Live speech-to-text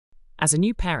As a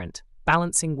new parent,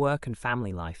 balancing work and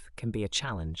family life can be a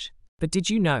challenge. But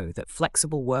did you know that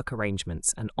flexible work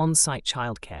arrangements and on-site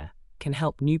childcare can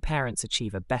help new parents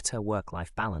achieve a better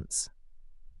work-life balance?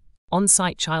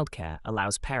 On-site childcare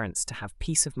allows parents to have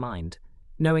peace of mind,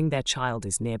 knowing their child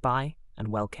is nearby and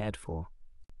well cared for.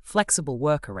 Flexible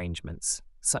work arrangements,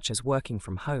 such as working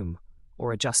from home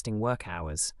or adjusting work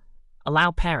hours,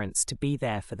 allow parents to be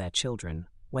there for their children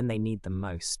when they need them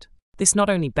most. This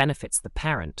not only benefits the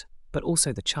parent, but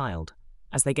also the child,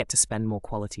 as they get to spend more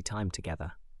quality time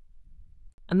together.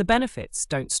 And the benefits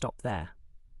don't stop there.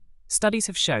 Studies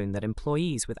have shown that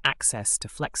employees with access to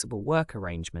flexible work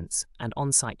arrangements and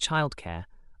on-site childcare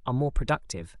are more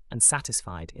productive and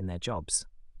satisfied in their jobs.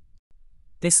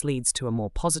 This leads to a more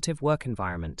positive work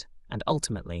environment and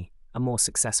ultimately a more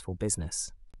successful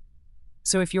business.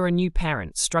 So if you're a new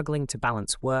parent struggling to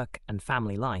balance work and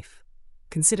family life,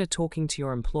 consider talking to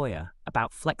your employer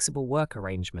about flexible work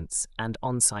arrangements and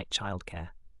on-site childcare.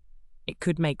 It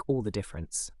could make all the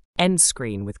difference. End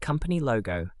screen with company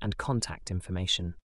logo and contact information.